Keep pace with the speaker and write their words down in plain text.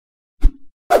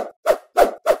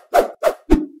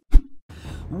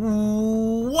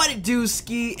What it do,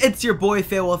 ski? It's your boy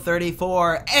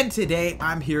Fayetteville34, and today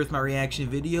I'm here with my reaction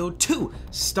video to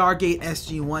Stargate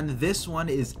SG-1. This one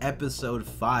is episode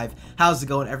 5. How's it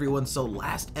going, everyone? So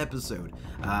last episode,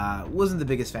 wasn't the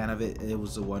biggest fan of it. It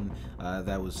was the one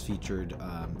that was featured.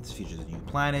 This features a new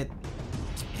planet,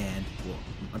 and well,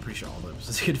 I'm pretty sure all the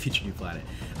episodes are going to feature a new planet,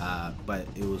 but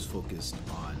it was focused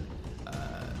on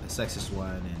a sexist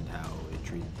one and how they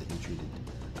treated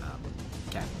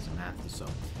captains and athletes. So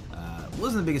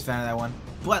wasn't the biggest fan of that one,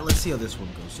 but let's see how this one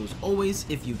goes. So as always,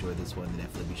 if you enjoyed this one, then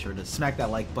definitely be sure to smack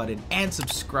that like button and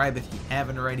subscribe if you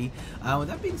haven't already. With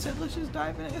that being said, let's just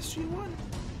dive into SG-1.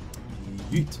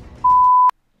 Yeet.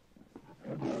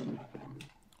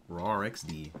 Raw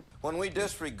XD. When we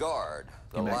disregard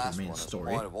the last one as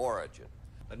point of origin.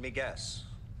 Let me guess.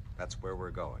 That's where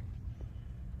we're going.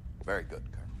 Very good,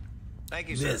 Colonel. Thank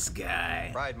you, sir. This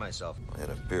guy. Pride myself. It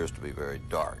appears to be very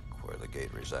dark where the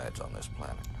gate resides on this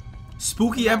planet.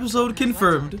 Spooky episode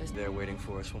confirmed. They're waiting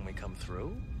for us when we come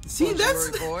through. See,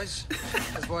 that's boys.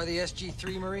 That's why the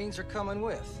SG-3 Marines are coming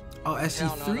with. Oh,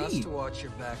 Count on us SG-3. to watch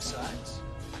your backsides.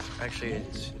 Actually,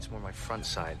 it's more my front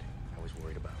side I was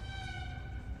worried about.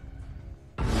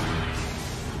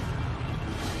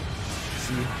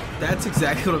 See, that's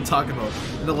exactly what I'm talking about.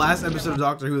 In the last episode of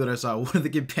Doctor Who that I saw, one of the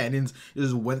companions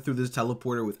just went through this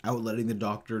teleporter without letting the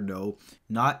doctor know.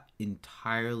 Not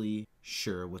entirely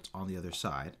sure what's on the other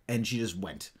side, and she just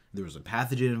went. There was a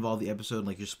pathogen involved in the episode.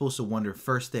 Like, you're supposed to wonder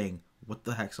first thing, what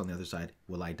the heck's on the other side?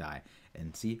 Will I die?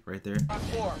 And see, right there,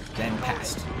 Ben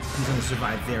passed. He's gonna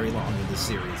survive very long in this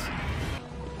series.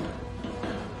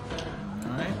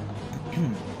 Alright.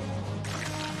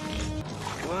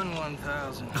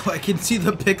 1,000. Oh, I can see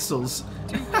the pixels.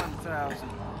 1,000.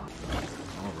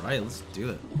 Alright, let's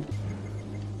do it.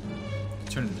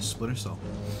 Turn into Splinter Cell.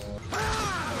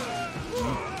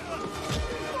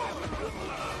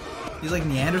 He's like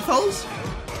Neanderthals?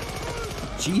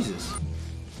 Jesus.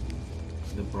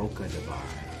 The Broca divide.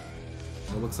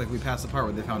 Well, it looks like we passed the part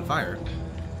where they found fire.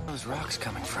 Those rocks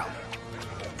coming from?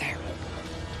 There.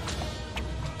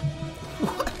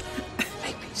 What?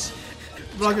 Babies.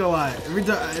 I'm not gonna lie. Every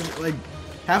time, like,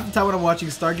 half the time when I'm watching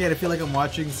Stargate, I feel like I'm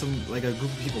watching a group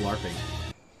of people LARPing.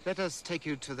 Let us take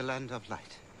you to the land of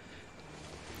light.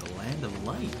 The land of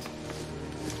light.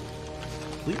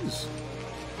 Please.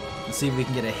 Let's see if we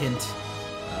can get a hint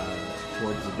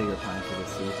towards the bigger plan for this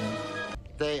season.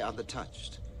 They are the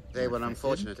touched. They were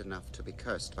unfortunate enough to be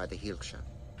cursed by the Heelsha.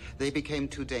 They became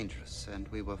too dangerous, and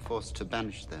we were forced to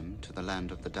banish them to the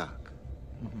land of the dark.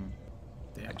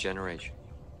 A generation.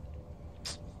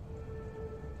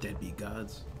 Deadbeat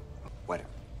gods. Whatever.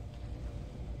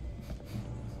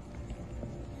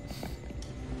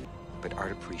 But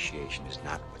art appreciation is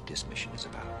not what this mission is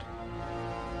about.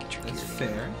 Get your That's gear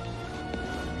fair.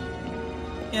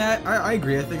 Yeah, I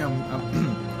agree. I think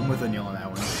I'm with Anil on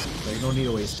that one. Like, no need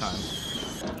to waste time.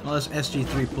 Unless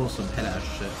SG-3 pulls some head-ass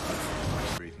shit.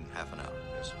 Briefing half an hour,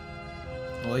 yes.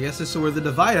 Well, I guess this is where the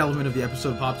divide element of the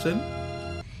episode pops in.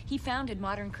 He founded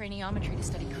modern craniometry to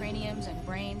study craniums and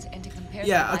brains and to compare.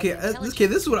 Yeah, okay,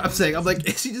 this is what I'm saying. I'm like,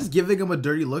 is he just giving him a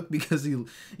dirty look because he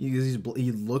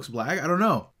looks black? I don't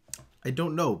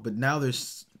know. But now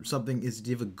there's something. Is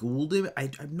Diva Gould in it?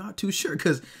 I'm not too sure,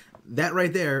 because that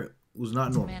right there was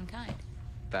not normal. Mankind.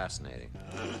 Fascinating.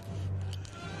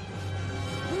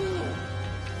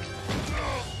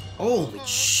 Holy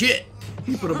shit!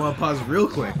 He put him on pause real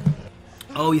quick.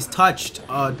 Oh, he's touched.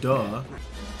 Duh.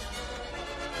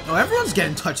 Oh, everyone's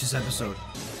getting touched this episode.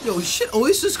 Yo, shit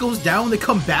always just goes down when they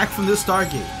come back from this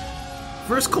Stargate.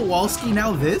 First Kowalski,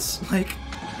 now this? Like,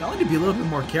 y'all need to be a little bit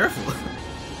more careful.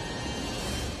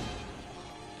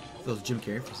 That was Jim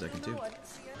Carrey for a second, too.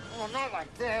 Well, not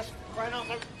like this. Right on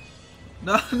the...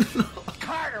 No.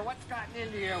 Carter, what's gotten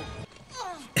into you?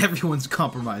 Everyone's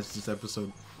compromised this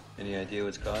episode. Any idea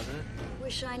what's causing it?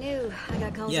 Wish I knew. I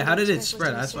got calls. Yeah, how did it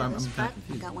spread? That's why I'm kind of I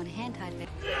confused. got one hand tied.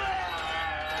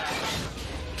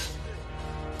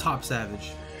 Top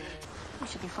savage. We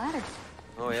should be flattered.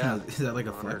 Oh yeah. Is that like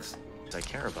a flex? I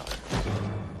care about her.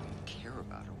 Care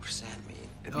about her? What does that mean?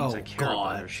 It means Oh, I care God.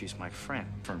 about her. She's my friend.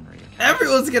 Infirmary.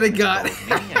 Everyone's getting got.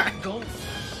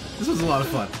 This was a lot of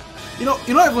fun. You know,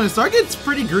 everyone. Stargate's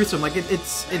pretty gruesome. Like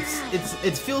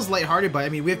it feels lighthearted, but I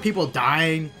mean, we have people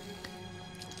dying.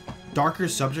 Darker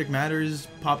subject matters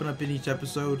popping up in each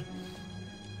episode.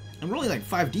 And we're only like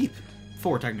 5 deep,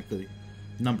 4 technically,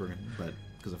 numbering, but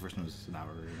because the first one was an hour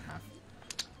and a half.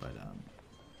 But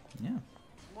yeah.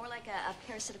 More like a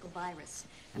parasitical virus.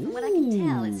 And from what I can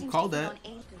tell, it seems called to that. be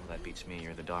on That beats me.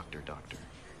 You're the doctor.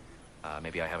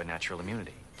 Maybe I have a natural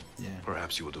immunity. Yeah.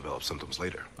 Perhaps you will develop symptoms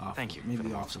later. Thank you.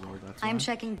 Maybe off the board. That's I'm fine.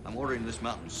 checking. I'm ordering this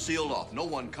mountain sealed off. No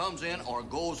one comes in or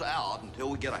goes out until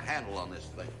we get a handle on this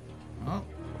thing. Oh,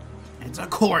 it's a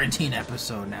quarantine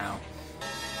episode now.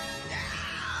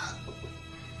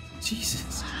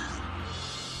 Jesus.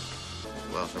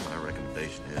 Well, sir, my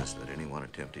recommendation is that anyone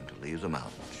attempting to leave the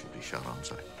mountain should be shot on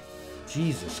sight.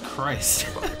 Jesus Christ.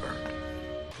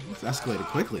 It's escalated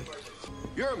quickly.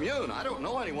 You're immune. I don't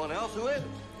know anyone else who is.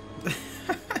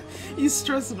 He's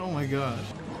stressing. Oh my god.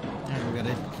 Alright, we got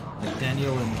a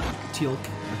Daniel and Teal'c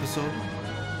episode.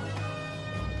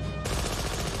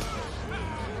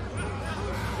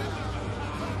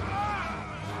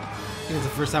 I think it's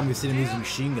the first time we've seen him use a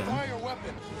machine gun. Fire your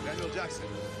weapon, Daniel Jackson.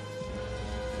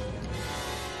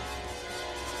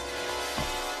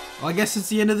 Well, I guess it's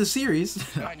the end of the series.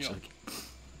 No, I'm Daniel. joking.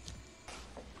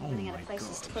 Oh Running my out of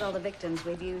places god. to put all the victims.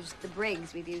 We've used the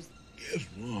Briggs. We've used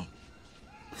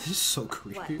This is so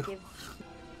creepy. what? Give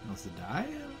Wants to die?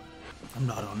 I'm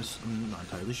not honest. I'm not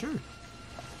entirely sure.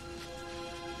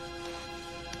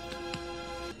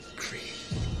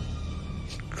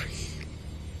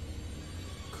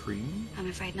 Cream? I'm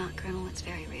afraid not, Colonel. It's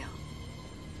very real.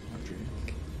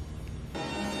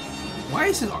 Why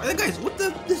is his arm? That guy's what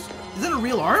the? Is that a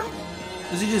real arm?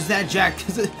 Or is he just that jacked?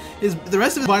 Because the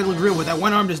rest of his body looked real, but that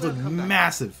one arm just looked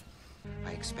massive.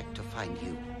 I expect to find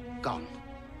you gone.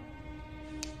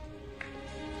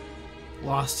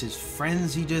 Lost his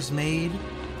friends he just made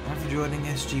after joining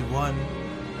SG-1.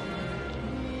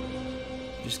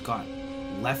 Just got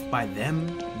left by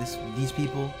them. These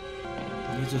people.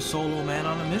 He's a solo man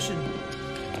on a mission.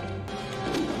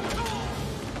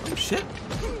 Oh shit.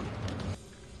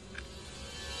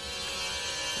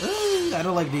 I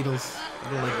don't like needles.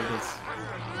 I don't like needles.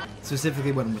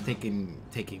 Specifically when we're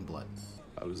taking blood.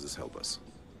 How does this help us?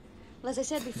 Well, as I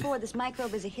said before, this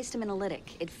microbe is a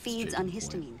histaminolytic. It feeds on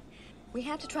histamine. We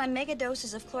have to try mega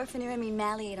doses of chlorpheniramine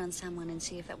maleate on someone and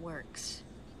see if it works.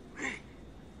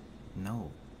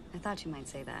 No. I thought you might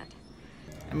say that.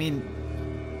 I mean,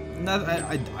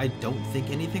 I don't think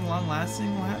anything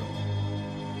long-lasting will happen.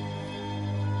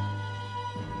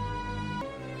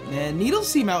 Man, needles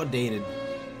seem outdated.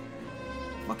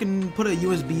 Fucking put a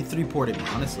USB 3 port in,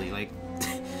 honestly. Like,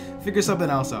 figure something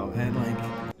else out, man. Like,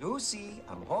 Lucy,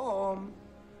 I'm home.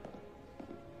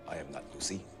 I am not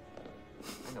Lucy.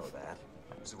 I know that.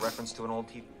 It's a reference to an old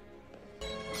TV.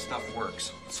 Stuff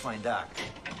works. Let's find out.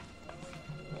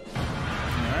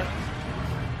 alright.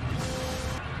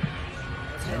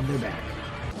 And they're back.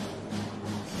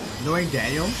 Knowing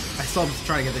Daniel, I saw him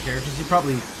trying to get the characters. He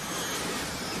probably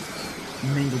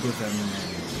mingled with them and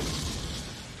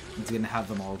he's gonna have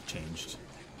them all changed.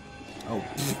 Oh,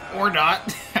 or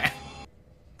not.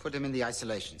 Put him in the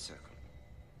isolation circle.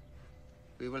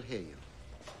 We will hear you.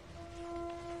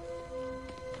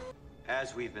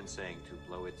 As we've been saying,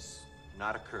 Tuplo, it's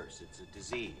not a curse. It's a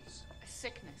disease. A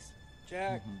sickness.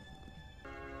 Jack.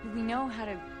 We know how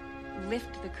to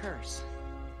lift the curse.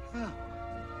 Oh,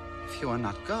 if you are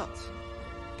not gods.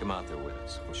 Come out there with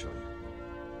us. We'll show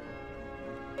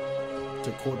you.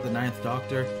 To quote the 9th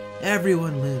Doctor,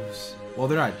 everyone lives. Well,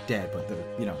 they're not dead, but they're,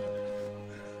 you know.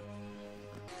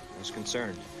 I was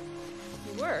concerned.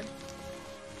 You were?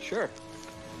 Sure.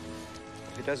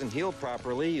 If it doesn't heal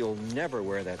properly, you'll never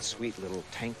wear that sweet little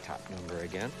tank top number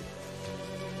again.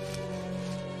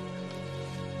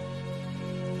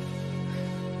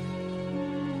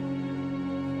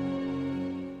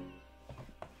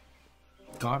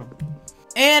 Got him.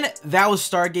 And that was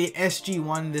Stargate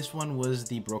SG-1. This one was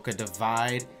the Broca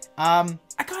Divide. I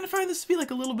kind of find this to be like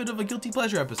a little bit of a guilty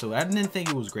pleasure episode. I didn't think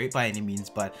it was great by any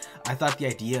means, but I thought the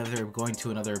idea of they're going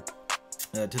to another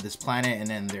to this planet and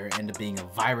then there end up being a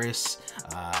virus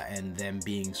and them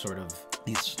being sort of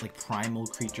these like primal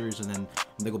creatures, and then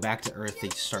when they go back to Earth they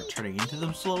start turning into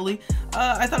them slowly.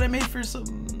 I thought it made for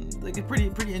some like a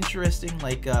pretty interesting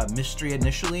like mystery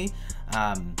initially.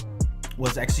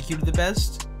 Was executed the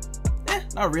best?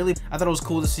 Not really. I thought it was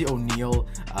cool to see O'Neill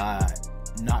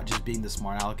not just being the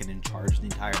smart aleck and in charge the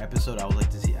entire episode. I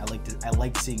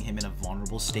liked seeing him in a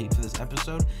vulnerable state for this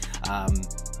episode.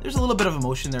 There's a little bit of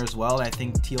emotion there as well. I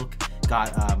think Teal'c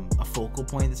got a focal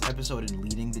point this episode in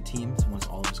leading the team once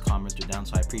all of his comrades are down,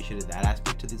 so I appreciated that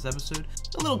aspect to this episode.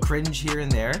 A little cringe here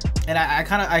and there, and I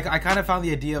kind of found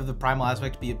the idea of the primal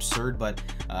aspect to be absurd, but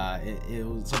it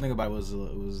was something about it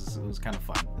was kind of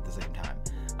fun at the same time.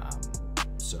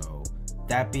 So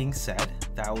that being said,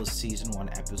 that was season 1,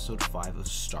 episode 5 of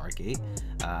Stargate.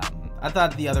 I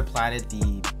thought the other planet,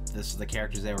 the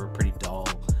characters there were pretty dull.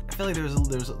 I feel like there's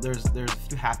a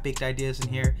few half-baked ideas in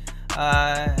here,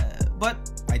 but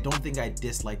I don't think I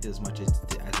disliked it as much as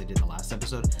I did the last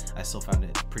episode. I still found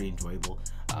it pretty enjoyable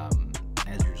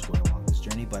as you're just going along this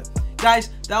journey. But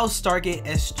guys, that was Stargate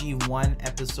SG-1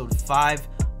 episode 5.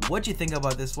 What do you think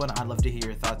about this one? I'd love to hear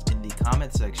your thoughts in the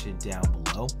comment section down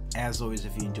below. As always,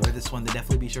 if you enjoyed this one, then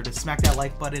definitely be sure to smack that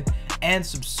like button and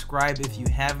subscribe if you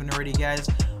haven't already, guys.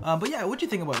 But yeah, what do you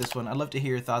think about this one? I'd love to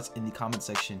hear your thoughts in the comment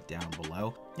section down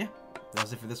below. Yeah, that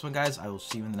was it for this one, guys. I will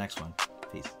see you in the next one.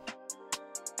 Peace.